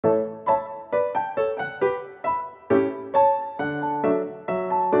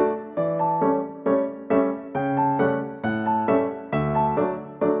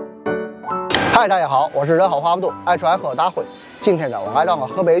嗨，大家好，我是人好话不多，爱吃爱喝的大辉。今天呢，我来到了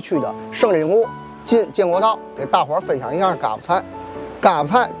河北区的胜利路建国道，给大伙儿分享一下嘎巴菜。嘎巴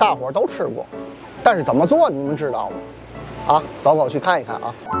菜大伙儿都吃过，但是怎么做你们知道吗？啊，走，我去看一看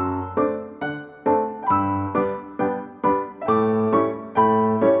啊。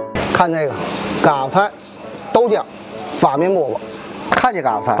看这个嘎巴菜，豆浆，发面饽饽。看这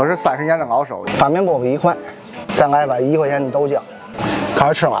嘎巴菜可是30年的老手艺，发面饽饽1块，再来碗1块钱的豆浆。开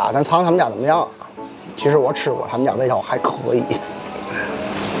始吃了啊，咱尝尝他们家怎么样啊？其实我吃过，他们家味道还可以。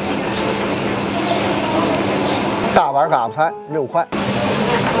大碗嘎巴菜6块，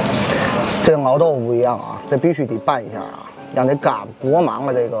这个老豆腐不一样啊，这必须得拌一下啊，让这嘎巴裹满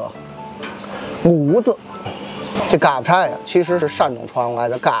了这个卤子。这嘎巴菜啊，其实是山东传过来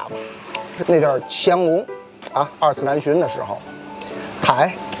的嘎巴。那阵儿乾隆啊2次南巡的时候，他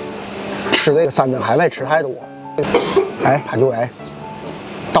吃这个山珍海味吃太多，他就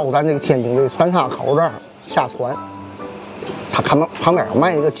到咱这个天津这三岔口这儿下船，他看旁边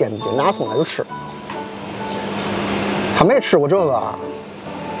卖一个煎饼，拿出来就吃。他没吃过这个啊，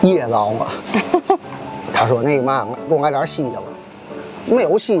噎着了。他说那个嘛，给我来点稀的吧。没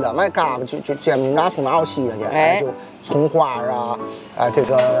有稀的，卖嘎巴就煎饼拿出哪有稀的去？就葱花啊，这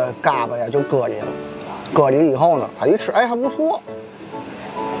个嘎巴呀就搁里了。搁里以后呢，他一吃，还不错，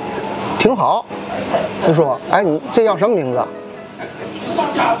挺好。就说，你这叫什么名字？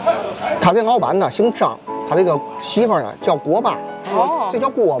他这老板呢姓张，他这个媳妇呢叫锅巴，这叫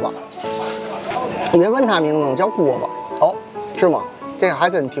锅巴。也问他名字叫锅巴，是吗？这个还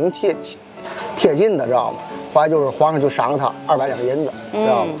真挺贴近的，知道吗？后来就是皇上就赏他200两银子，知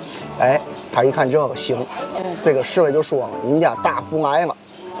道吗？他一看这个行，这个侍卫就说了，你们家大福来了，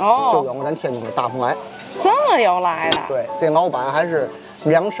就有咱天津的大福来，这么有来的。对，这老板还是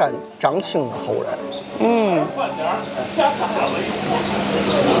梁山张清的后人。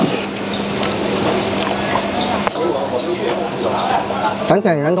咱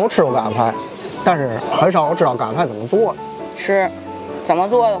天津人都吃过嘎巴菜，但是很少知道嘎巴菜怎么做。是，怎么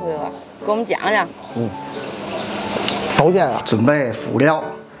做的，辉哥？给我们讲讲。首先啊，准备辅料，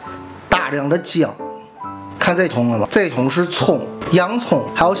大量的姜。看这桶了吗？这桶是葱、洋葱，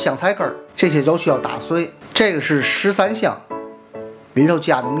还有香菜根儿，这些都需要打碎。这个是13香，里头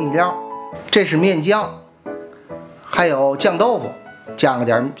加的秘料。这是面酱，还有酱豆腐，加了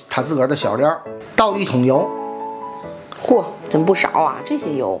点他自个儿的小料。倒1桶油。嚯，真不少啊！这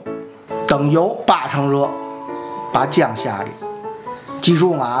些油。等油8成热，把姜下里。记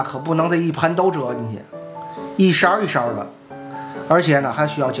住啊，可不能这一盘都折进去，一勺一勺的，而且呢还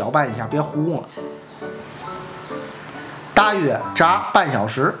需要搅拌一下，别糊了。大约炸半小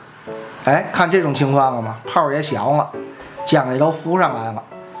时。看这种情况了吗？泡也小了，姜也都浮上来了，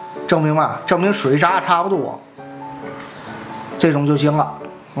证明嘛？证明水炸差不多，这种就行了。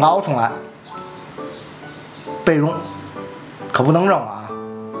捞出来，备用，可不能扔啊。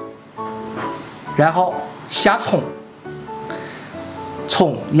然后下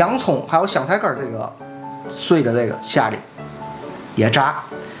葱、洋葱还有香菜根这个碎的这个下里也炸。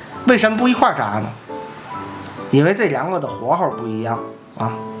为什么不一块炸呢？因为这2个的火候不一样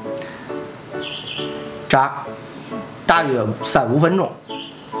啊。炸大约3、5分钟，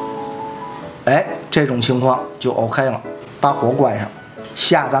这种情况就 OK 了。把火关上，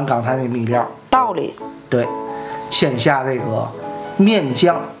下咱刚才那秘料倒里，对，先下这个面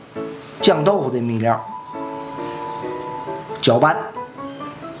酱、酱豆腐的秘料，搅拌，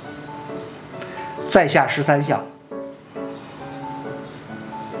再下13香，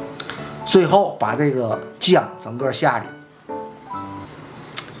最后把这个姜整个下里，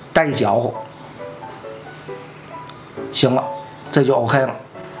再一搅和，行了，这就 OK 了。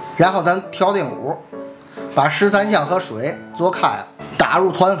然后咱调电鼓，把13香和水做开了，打入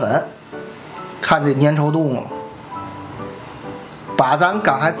团粉，看这粘稠度吗？把咱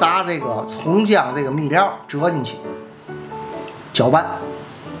刚才炸这个葱姜这个秘料折进去，搅拌。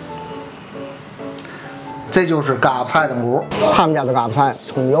这就是嘎巴菜的卤。他们家的嘎巴菜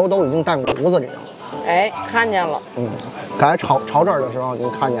葱油都已经带骨子里了。看见了。刚才炒这儿的时候你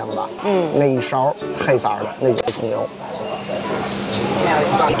看见了吧？那一勺黑色的那就是葱油。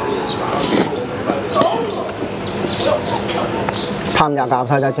他们家嘎巴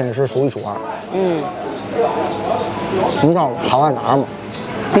菜在天津市数一数二。你知道好在哪儿吗？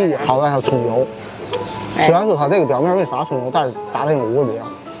第一，好在它葱油，虽然说它这个表面没撒葱油，但是打在骨子里。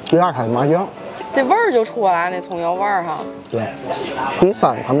第二，它的麻酱，这味儿就出来，那葱油味儿哈。对。第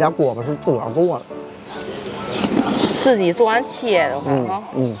三，他们家锅巴是自个儿做的，自己做完切的话哈。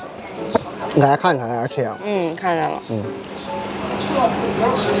大家看看在哪切啊？看见了。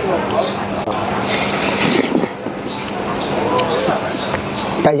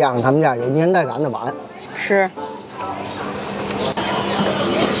再加上他们家有年代感的碗，是。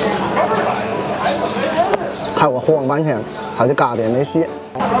看我和了半天，他的嘎巴也没卸，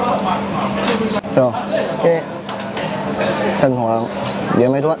对吧？对。抻出来了，也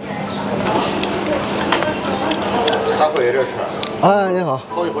没断。大辉也这吃？哎，你好。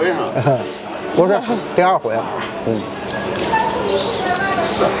头一回是吗？不是，第2回了。嗯。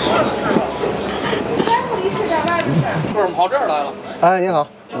为什么跑这儿来了？哎，你好。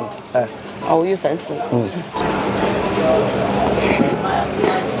嗯。哎。偶遇粉丝。嗯。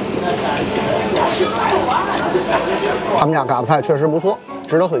他们家嘎巴菜确实不错，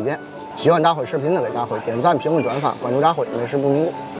值得推荐。喜欢大辉视频的给大辉点赞、评论、转发，关注大辉美食不迷路。